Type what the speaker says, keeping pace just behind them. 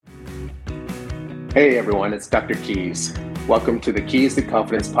Hey everyone, it's Dr. Keys. Welcome to the Keys to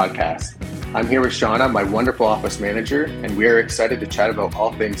Confidence podcast. I'm here with Shauna, my wonderful office manager, and we are excited to chat about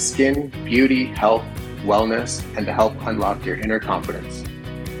all things skin, beauty, health, wellness, and to help unlock your inner confidence.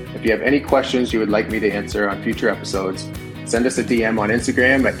 If you have any questions you would like me to answer on future episodes, send us a DM on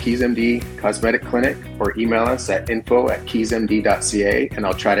Instagram at KEYSMD Cosmetic Clinic or email us at info@keysmd.ca, and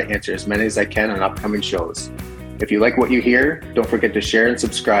I'll try to answer as many as I can on upcoming shows. If you like what you hear, don't forget to share and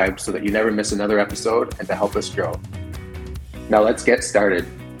subscribe so that you never miss another episode and to help us grow. Now let's get started.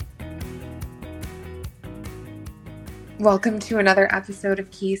 Welcome to another episode of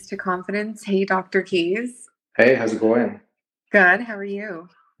Keys to Confidence. Hey, Dr. Keys. Hey, how's it going? Good. How are you?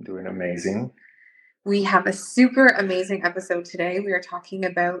 Doing amazing. We have a super amazing episode today. We are talking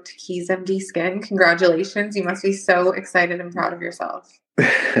about KEYSMDSKIN. Congratulations. You must be so excited and proud of yourself.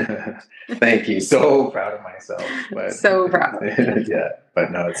 Thank you. So proud of myself. But, so proud. Yeah,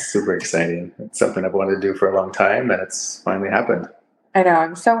 but no, it's super exciting. It's something I've wanted to do for a long time, and it's finally happened. I know.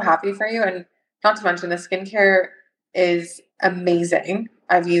 I'm so happy for you. And not to mention, the skincare is amazing.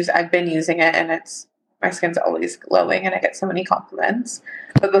 I've been using it, and my skin's always glowing, and I get so many compliments.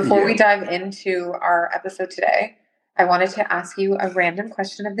 But before we dive into our episode today, I wanted to ask you a random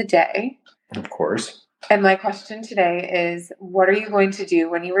question of the day. Of course. And my question today is, what are you going to do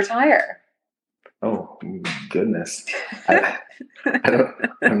when you retire? Oh, goodness.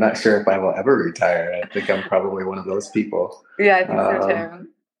 I'm not sure if I will ever retire. I think I'm probably one of those people. Yeah, I think so too.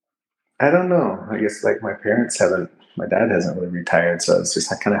 I don't know. I guess like my dad hasn't really retired, so it's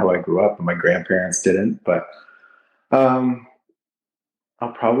just kind of how I grew up, and my grandparents didn't. But I'll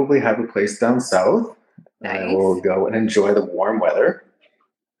probably have a place down south. Nice. I will go and enjoy the warm weather.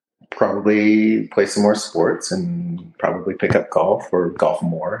 Probably play some more sports and probably pick up golf, or golf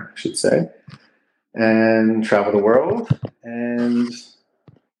more, I should say, and travel the world and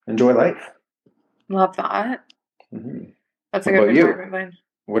enjoy life. Love that. Mm-hmm. That's a good retirement plan.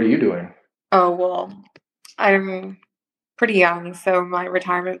 What are you doing? Oh, well, I'm pretty young, so my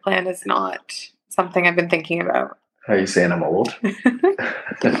retirement plan is not something I've been thinking about. Are you saying I'm old?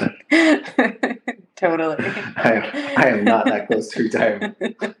 Totally. I am not that close to retirement.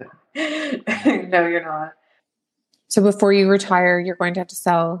 No, you're not. So before you retire, you're going to have to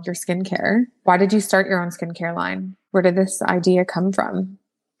sell your skincare. Why did you start your own skincare line? Where did this idea come from?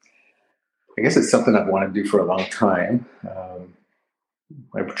 I guess it's something I've wanted to do for a long time.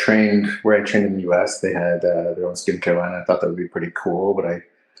 I trained in the US. They had their own skincare line. I thought that would be pretty cool, but I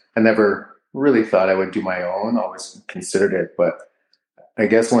never really thought I would do my own. Always considered it, but I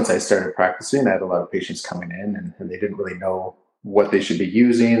guess once I started practicing, I had a lot of patients coming in, and they didn't really know what they should be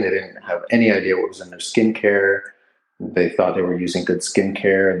using. They didn't have any idea what was in their skincare. They thought they were using good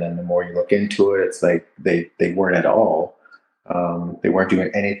skincare, and then the more you look into it, it's like they weren't at all. They weren't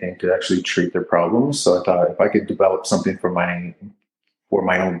doing anything to actually treat their problems. So I thought if I could develop something for my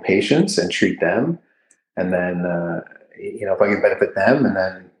own patients and treat them, and then if I could benefit them, and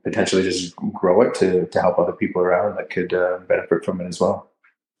then potentially just grow it to help other people around that could benefit from it as well.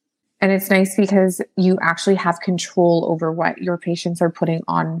 And it's nice because you actually have control over what your patients are putting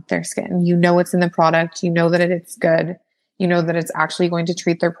on their skin. You know what's in the product. You know that it's good. You know that it's actually going to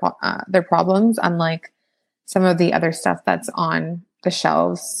treat their problems. Unlike some of the other stuff that's on the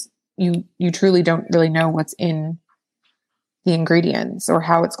shelves, you truly don't really know what's in the ingredients or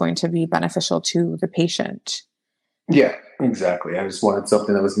how it's going to be beneficial to the patient. Yeah, exactly. I just wanted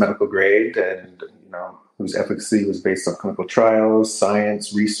something that was medical grade and, whose efficacy was based on clinical trials,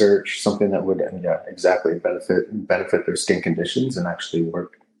 science, research, something that would, exactly benefit their skin conditions and actually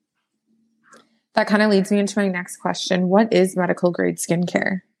work. That kind of leads me into my next question. What is medical grade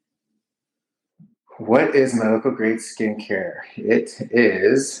skincare? What is medical grade skincare?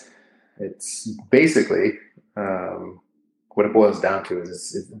 It's basically, what it boils down to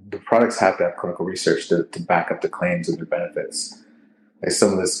is the products have to have clinical research to back up the claims of their benefits. Like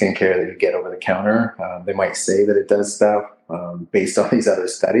some of the skincare that you get over the counter, they might say that it does stuff based on these other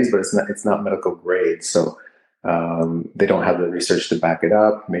studies, but it's not medical grade. So they don't have the research to back it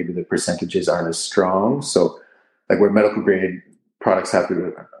up. Maybe the percentages aren't as strong. So like where medical grade products have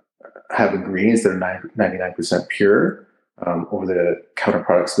to have ingredients that are 99% pure, over the counter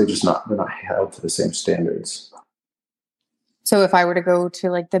products, they're not held to the same standards. So if I were to go to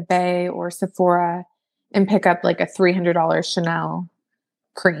like the Bay or Sephora and pick up like a $300 Chanel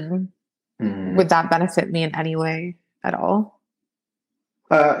cream, would that benefit me in any way at all?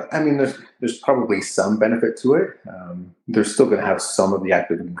 There's probably some benefit to it. They're still going to have some of the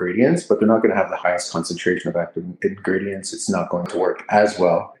active ingredients, but they're not going to have the highest concentration of active ingredients. It's not going to work as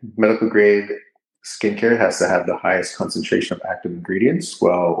well. Medical grade skincare has to have the highest concentration of active ingredients,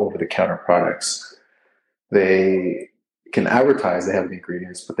 while over-the-counter products they can advertise they have the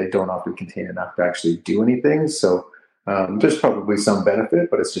ingredients, but they don't often contain enough to actually do anything. So there's probably some benefit,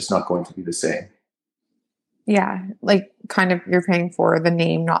 but it's just not going to be the same. Yeah, like kind of you're paying for the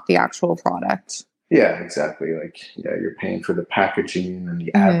name, not the actual product. Yeah, exactly. Like, yeah, you're paying for the packaging and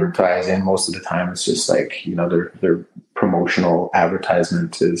the advertising. Most of the time, it's just like, their promotional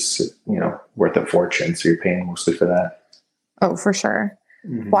advertisement is, worth a fortune. So you're paying mostly for that. Oh, for sure.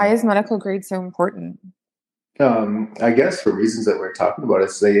 Mm-hmm. Why is medical grade so important? I guess for reasons that we're talking about,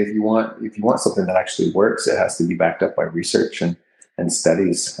 it's like if you want something that actually works, it has to be backed up by research and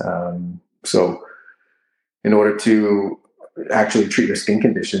studies. So in order to actually treat your skin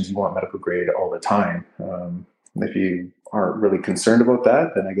conditions, you want medical grade all the time. If you aren't really concerned about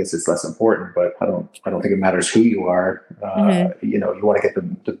that, then I guess it's less important. But I don't think it matters who you are. You want to get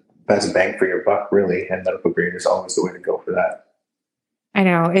the best bang for your buck, really, and medical grade is always the way to go for that. I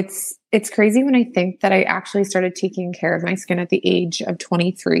know it's crazy when I think that I actually started taking care of my skin at the age of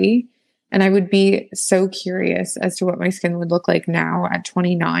 23, and I would be so curious as to what my skin would look like now at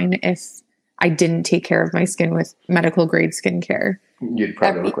 29 if I didn't take care of my skin with medical grade skincare. You'd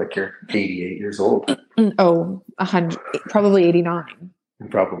probably look like you're 88 years old. Oh, 100, probably 89.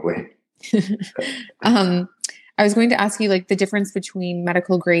 Probably. I was going to ask you like the difference between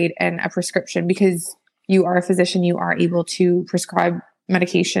medical grade and a prescription, because you are a physician, you are able to prescribe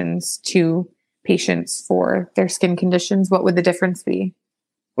medications to patients for their skin conditions. What would the difference be?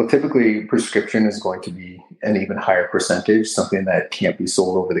 Well, typically prescription is going to be an even higher percentage, something that can't be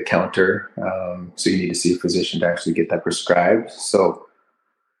sold over the counter. So you need to see a physician to actually get that prescribed. So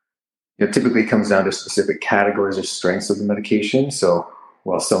typically it comes down to specific categories or strengths of the medication. So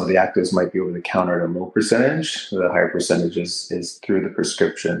while some of the actives might be over the counter at a low percentage, the higher percentage is through the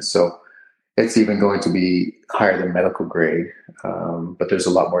prescription. So it's even going to be higher than medical grade, but there's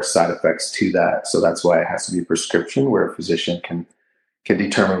a lot more side effects to that. So that's why it has to be a prescription where a physician can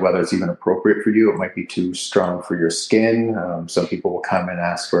determine whether it's even appropriate for you. It might be too strong for your skin. Some people will come and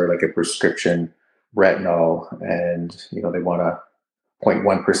ask for like a prescription retinol, and they want a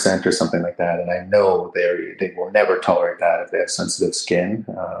 0.1% or something like that. And I know they will never tolerate that if they have sensitive skin.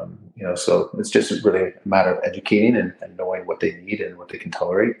 So it's just really a matter of educating and knowing what they need and what they can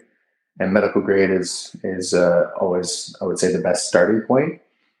tolerate. And medical grade is always, I would say, the best starting point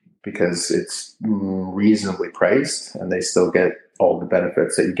because it's reasonably priced and they still get all the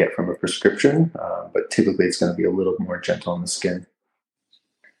benefits that you get from a prescription. But typically it's going to be a little more gentle on the skin.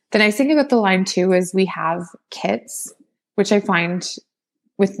 The nice thing about the line too is we have kits, which I find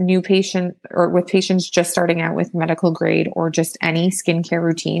with new patient or with patients just starting out with medical grade or just any skincare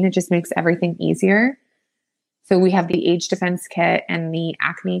routine, it just makes everything easier. So we have the age defense kit and the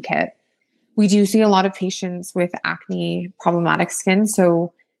acne kit. We do see a lot of patients with acne problematic skin.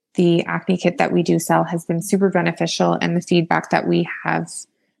 So the acne kit that we do sell has been super beneficial and the feedback that we have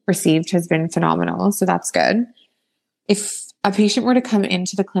received has been phenomenal. So that's good. If a patient were to come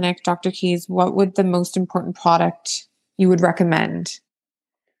into the clinic, Dr. Keys, what would the most important product you would recommend?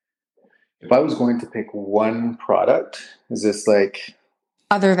 If I was going to pick one product, is this like...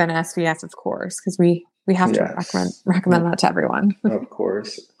 Other than SPF, of course, because we have to recommend that to everyone. Of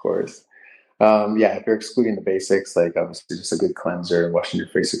course. If you're excluding the basics, like obviously just a good cleanser, washing your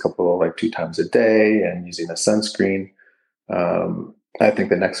face 2 times a day and using a sunscreen. I think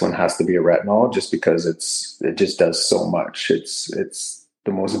the next one has to be a retinol just because it just does so much. It's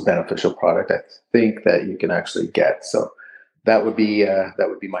the most beneficial product I think that you can actually get. So that would be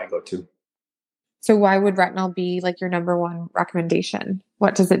my go-to. So why would retinol be like your number one recommendation?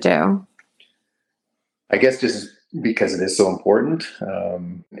 What does it do? I guess just because it is so important.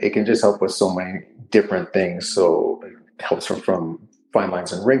 It can just help with so many different things. So it helps from fine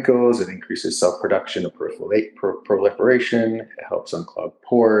lines and wrinkles. It increases self-production of proliferation. It helps unclog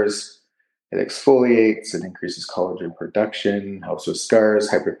pores. It exfoliates. It increases collagen production. Helps with scars,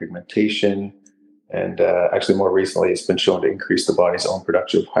 hyperpigmentation. And actually more recently, it's been shown to increase the body's own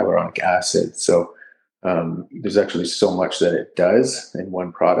production of hyaluronic acid. So there's actually so much that it does in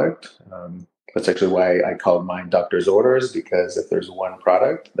one product. That's actually why I called mine doctor's orders, because if there's one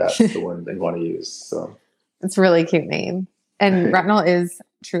product, that's the one they want to use. So it's a really cute name. And retinol is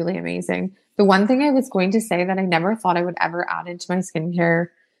truly amazing. The one thing I was going to say that I never thought I would ever add into my skincare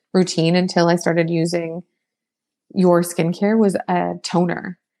routine until I started using your skincare was a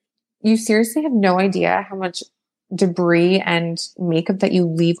toner. You seriously have no idea how much debris and makeup that you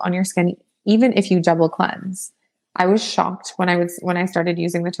leave on your skin, even if you double cleanse. I was shocked when I started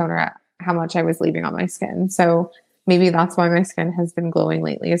using the toner how much I was leaving on my skin. So maybe that's why my skin has been glowing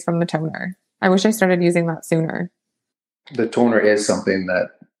lately, is from the toner. I wish I started using that sooner. The toner is something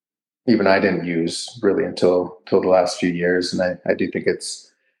that, even I didn't use really until the last few years. And I do think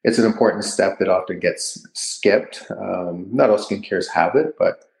it's an important step that often gets skipped. Not all skincares have it,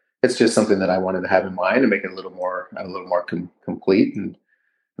 but it's just something that I wanted to have in mind and make it a little more complete. And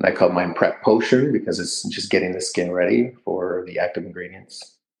I call mine prep potion because it's just getting the skin ready for the active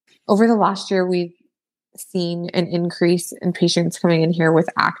ingredients. Over the last year, we've seen an increase in patients coming in here with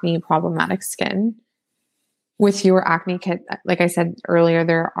acne problematic skin. With your acne kit, like I said earlier,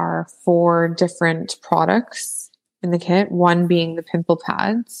 there are 4 different products in the kit, one being the pimple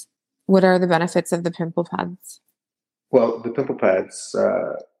pads. What are the benefits of the pimple pads? Well, the pimple pads,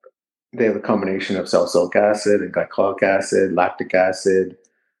 they have a combination of salicylic acid and glycolic acid, lactic acid.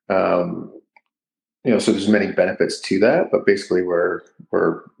 Um, so there's many benefits to that, but basically we're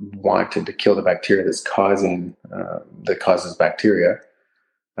wanting to kill the bacteria that causes bacteria.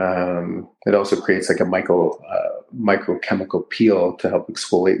 It also creates like a microchemical peel to help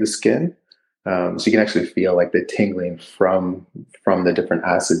exfoliate the skin. So you can actually feel like the tingling from the different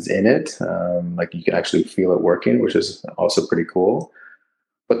acids in it. Like you can actually feel it working, which is also pretty cool.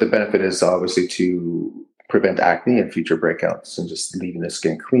 But the benefit is obviously to prevent acne and future breakouts and just leaving the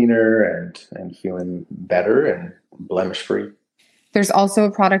skin cleaner and feeling better and blemish free. There's also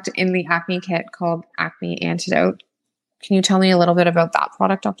a product in the acne kit called Acne Antidote. Can you tell me a little bit about that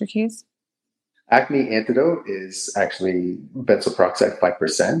product, Dr. Keys? Acne Antidote is actually benzoyl peroxide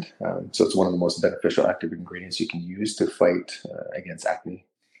 5%. So it's one of the most beneficial active ingredients you can use to fight against acne.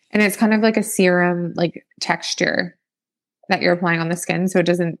 And it's kind of like a serum like texture that you're applying on the skin. So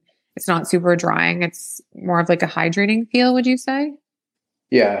it's not super drying. It's more of like a hydrating feel, would you say?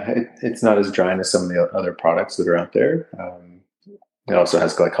 Yeah, it's not as drying as some of the other products that are out there. It also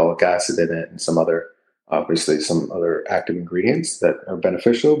has glycolic acid in it and some other active ingredients that are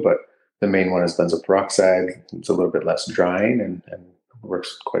beneficial, but the main one is benzoyl peroxide. It's a little bit less drying and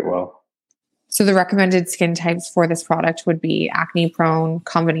works quite well. So the recommended skin types for this product would be acne prone,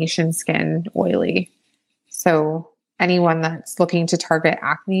 combination skin, oily. So anyone that's looking to target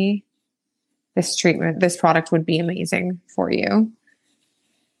acne, this product would be amazing for you.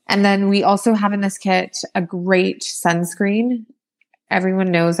 And then we also have in this kit a great sunscreen. Everyone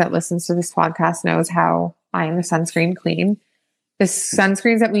knows that listens to this podcast knows how I am a sunscreen queen. The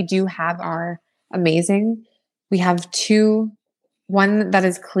sunscreens that we do have are amazing. We have 2, one that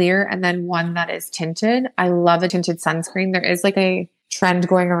is clear and then one that is tinted. I love a tinted sunscreen. There is like a trend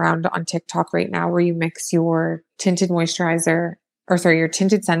going around on TikTok right now where you mix your tinted sunscreen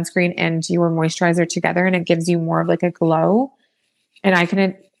and your moisturizer together and it gives you more of like a glow. And I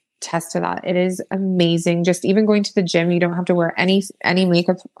can attest to that. It is amazing. Just even going to the gym, you don't have to wear any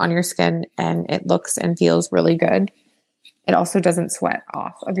makeup on your skin and it looks and feels really good. It also doesn't sweat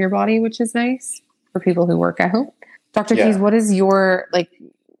off of your body, which is nice for people who work out. Dr. Keys, what is your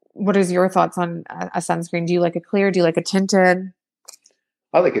thoughts on a sunscreen? Do you like a clear? Do you like a tinted?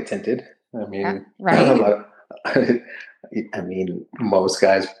 I like it tinted. I mean, yeah, right? I mean, most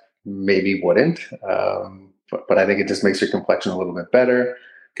guys maybe wouldn't, but I think it just makes your complexion a little bit better.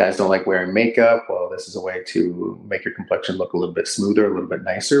 Guys don't like wearing makeup. Well, this is a way to make your complexion look a little bit smoother, a little bit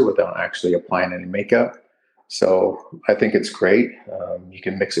nicer without actually applying any makeup. So I think it's great. You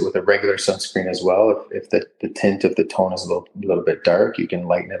can mix it with a regular sunscreen as well. If the tint of the tone is a little bit dark, you can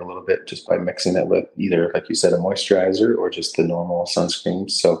lighten it a little bit just by mixing it with either, like you said, a moisturizer or just the normal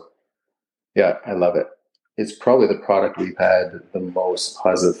sunscreen. So yeah, I love it. It's probably the product we've had the most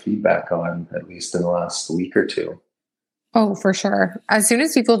positive feedback on, at least in the last week or 2. Oh, for sure. As soon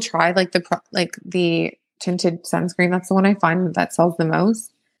as people try the tinted sunscreen, that's the one I find that sells the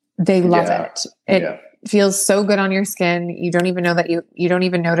most. They love it. It feels so good on your skin. You don't even know that you don't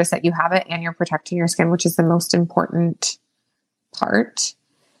even notice that you have it, and you're protecting your skin, which is the most important part.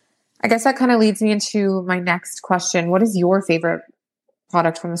 I guess that kind of leads me into my next question. What is your favorite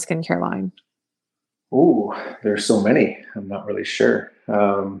product from the skincare line? Ooh, there's so many. I'm not really sure.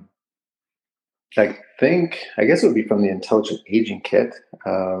 I guess it would be from the Intelligent Aging Kit.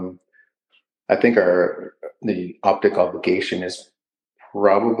 I think the Optic Obligation is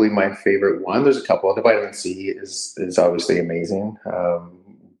probably my favorite one. There's a couple. The vitamin C is obviously amazing,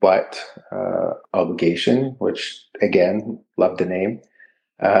 but Obligation, which again, love the name.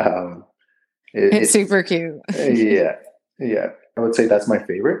 It's super cute. yeah. I would say that's my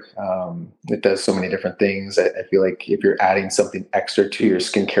favorite. It does so many different things. I feel like if you're adding something extra to your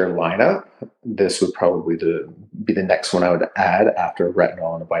skincare lineup, this would probably be the next one I would add after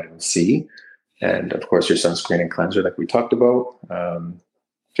retinol and a vitamin C. And of course, your sunscreen and cleanser, like we talked about.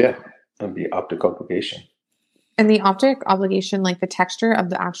 That would be Optic Obligation. And the Optic Obligation, like the texture of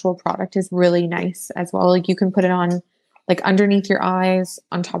the actual product is really nice as well. Like you can put it on like underneath your eyes,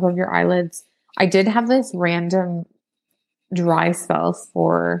 on top of your eyelids. I did have this random dry spell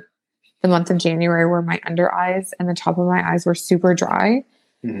for the month of January where my under eyes and the top of my eyes were super dry.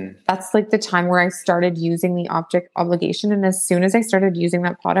 Mm-hmm. That's like the time where I started using the Optic Obligation. And as soon as I started using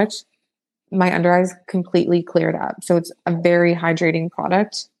that product, my under eyes completely cleared up. So it's a very hydrating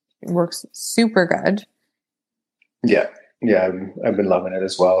product. It works super good. Yeah. Yeah. I've been loving it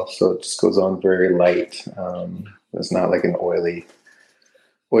as well. So it just goes on very light. It's not like an oily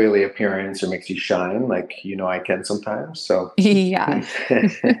appearance or makes you shine like, I can sometimes. So, Yeah.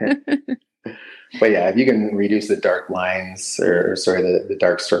 but yeah, if you can reduce the dark lines or sorry, the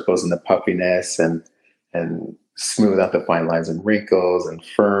dark circles and the puffiness and smooth out the fine lines and wrinkles and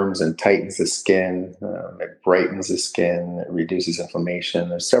firms and tightens the skin, it brightens the skin, it reduces inflammation.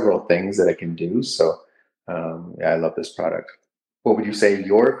 There's several things that it can do. So, yeah, I love this product. What would you say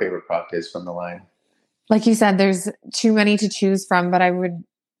your favorite product is from the line? Like you said, there's too many to choose from, but I would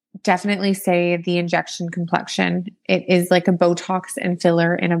definitely say the injection complexion. It is like a Botox and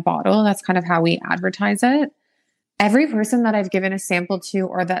filler in a bottle. That's kind of how we advertise it. Every person that I've given a sample to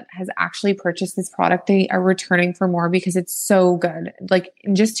or that has actually purchased this product, they are returning for more because it's so good. Like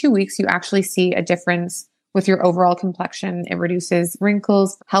in just 2 weeks, you actually see a difference with your overall complexion. It reduces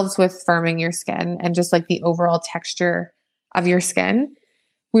wrinkles, helps with firming your skin, and just like the overall texture of your skin.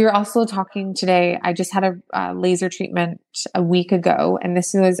 We were also talking today. I just had a laser treatment a week ago, and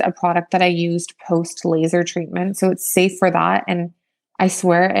this was a product that I used post laser treatment. So it's safe for that. And I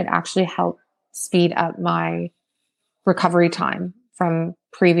swear it actually helped speed up my recovery time from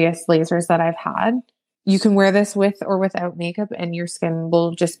previous lasers that I've had. You can wear this with or without makeup, and your skin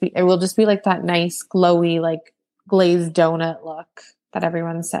will just be like that nice, glowy, like glazed donut look that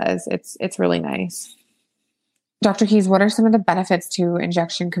everyone says. It's really nice. Dr. Keys, what are some of the benefits to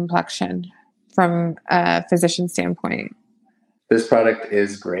injection complexion from a physician standpoint? This product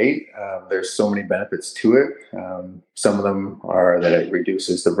is great. There's so many benefits to it. Some of them are that it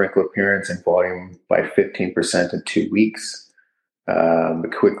reduces the wrinkle appearance and volume by 15% in 2 weeks.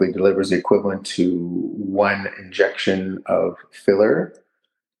 It quickly delivers the equivalent to 1 injection of filler.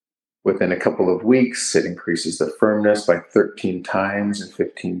 Within a couple of weeks, it increases the firmness by 13 times in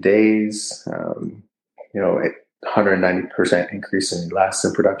 15 days. 190% increase in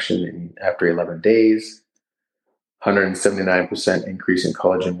elastin production after 11 days, 179% increase in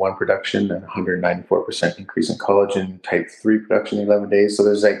collagen 1 production, and 194% increase in collagen type 3 production in 11 days. So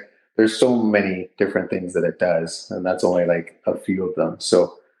there's so many different things that it does, and that's only like a few of them.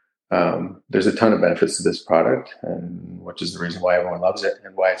 So there's a ton of benefits to this product, and which is the reason why everyone loves it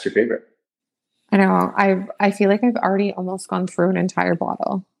and why it's your favorite. I know. I feel like I've already almost gone through an entire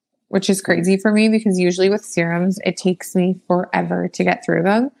bottle, which is crazy for me because usually with serums, it takes me forever to get through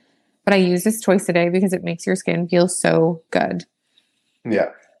them. But I use this twice a day because it makes your skin feel so good.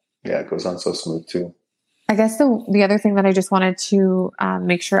 Yeah. Yeah, it goes on so smooth too. I guess the other thing that I just wanted to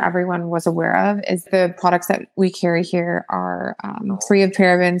make sure everyone was aware of is the products that we carry here are free of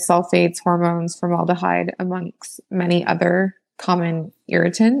parabens, sulfates, hormones, formaldehyde, amongst many other common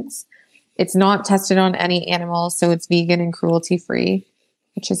irritants. It's not tested on any animals, so it's vegan and cruelty-free,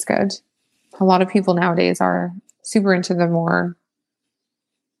 which is good. A lot of people nowadays are super into the more,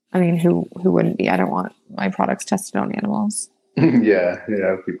 who wouldn't be? I don't want my products tested on animals. Yeah.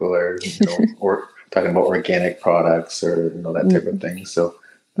 People are, or talking about organic products or, that type of thing. So,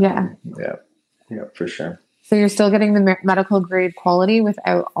 yeah, for sure. So you're still getting the medical grade quality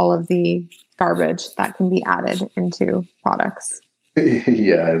without all of the garbage that can be added into products.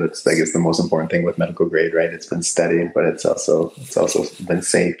 Yeah, that's, I guess, the most important thing with medical grade, right? It's been studied, but it's also been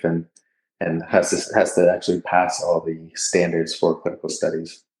safe and has to actually pass all the standards for clinical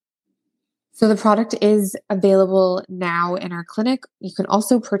studies. So the product is available now in our clinic. You can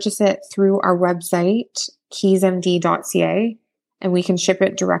also purchase it through our website, KEYSMDSKIN, and we can ship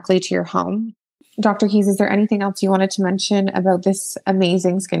it directly to your home. Dr. Keys, is there anything else you wanted to mention about this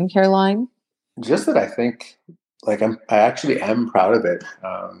amazing skincare line? Just that I think, I actually am proud of it.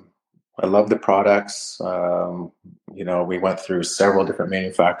 I love the products. We went through several different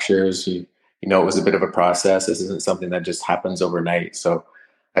manufacturers. It was a bit of a process. This isn't something that just happens overnight. So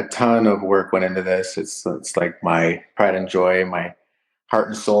a ton of work went into this. It's like my pride and joy, my heart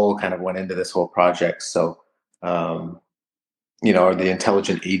and soul kind of went into this whole project. So, the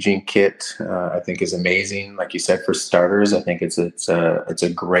intelligent aging kit, I think is amazing. Like you said, for starters, I think it's a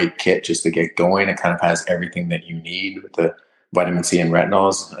great kit just to get going. It kind of has everything that you need with the vitamin C and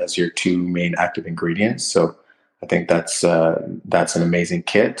retinols as your 2 main active ingredients. So I think that's an amazing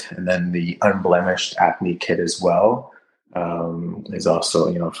kit. And then the unblemished acne kit as well. Is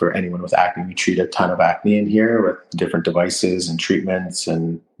also, for anyone with acne, we treat a ton of acne in here with different devices and treatments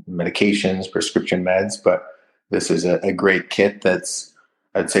and medications, prescription meds. But this is a great kit that's,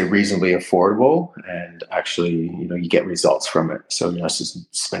 I'd say, reasonably affordable, and actually, you get results from it. So, it's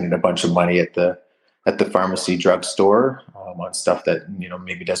just spending a bunch of money at the pharmacy drugstore on stuff that,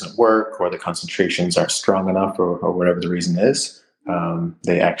 maybe doesn't work, or the concentrations aren't strong enough, or whatever the reason is,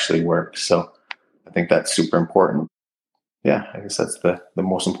 they actually work. So I think that's super important. Yeah, I guess that's the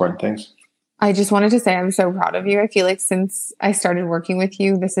most important things. I just wanted to say I'm so proud of you. I feel like since I started working with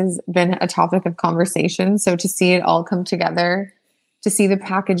you, this has been a topic of conversation. So to see it all come together, to see the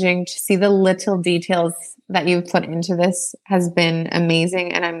packaging, to see the little details that you've put into this has been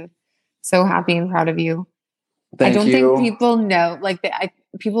amazing. And I'm so happy and proud of you. Thank you. I don't think people know,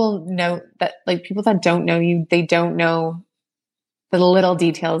 people know that, people that don't know you, they don't know the little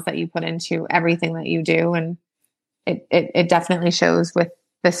details that you put into everything that you do. And it definitely shows with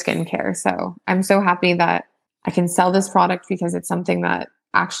the skincare. So I'm so happy that I can sell this product because it's something that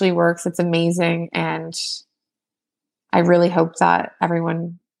actually works. It's amazing. And I really hope that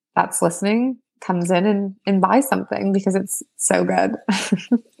everyone that's listening comes in and buys something because it's so good.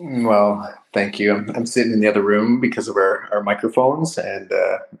 Well, thank you. I'm sitting in the other room because of our microphones, and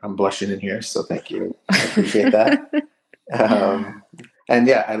I'm blushing in here. So thank you. I appreciate that. And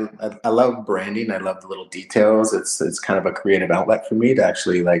yeah, I love branding. I love the little details. It's kind of a creative outlet for me to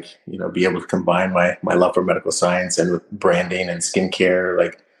actually be able to combine my love for medical science and with branding and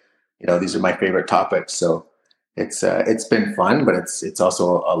skincare. These are my favorite topics. So it's been fun, but it's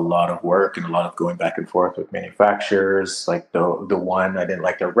also a lot of work and a lot of going back and forth with manufacturers. Like the one I didn't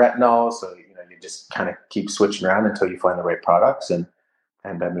like their retinol, so you just kind of keep switching around until you find the right products. And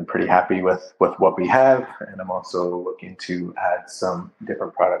I've been pretty happy with what we have. And I'm also looking to add some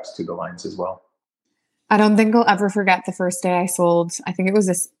different products to the lines as well. I don't think I'll ever forget the first day I sold. I think it was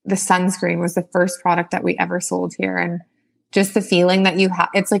the sunscreen was the first product that we ever sold here. And just the feeling that you have,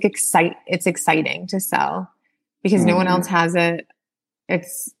 it's exciting to sell because no one else has it.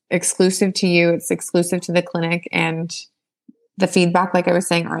 It's exclusive to you. It's exclusive to the clinic. And the feedback, like I was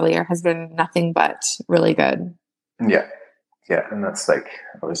saying earlier, has been nothing but really good. Yeah. Yeah, and that's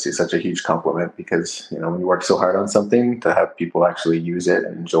obviously such a huge compliment because, when you work so hard on something, to have people actually use it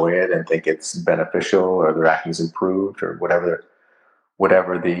and enjoy it and think it's beneficial or their acne's improved or whatever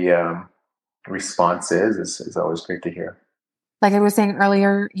the response is always great to hear. Like I was saying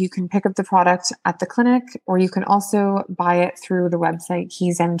earlier, you can pick up the product at the clinic, or you can also buy it through the website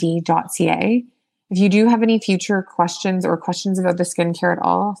KEYSMD.ca. If you do have any future questions or questions about the skincare at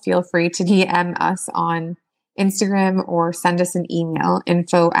all, feel free to DM us on Instagram or send us an email,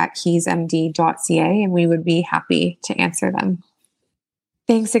 info@keysmd.ca, and we would be happy to answer them.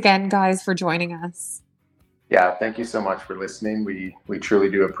 Thanks again, guys, for joining us. Yeah, thank you so much for listening. We truly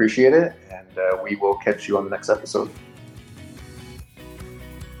do appreciate it, and we will catch you on the next episode.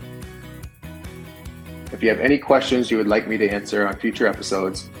 If you have any questions you would like me to answer on future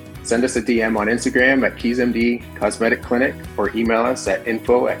episodes, send us a DM on Instagram at KEYSMD Cosmetic Clinic or email us at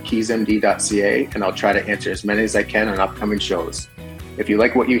info@keysmd.ca, and I'll try to answer as many as I can on upcoming shows. If you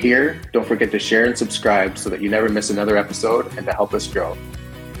like what you hear, don't forget to share and subscribe so that you never miss another episode and to help us grow.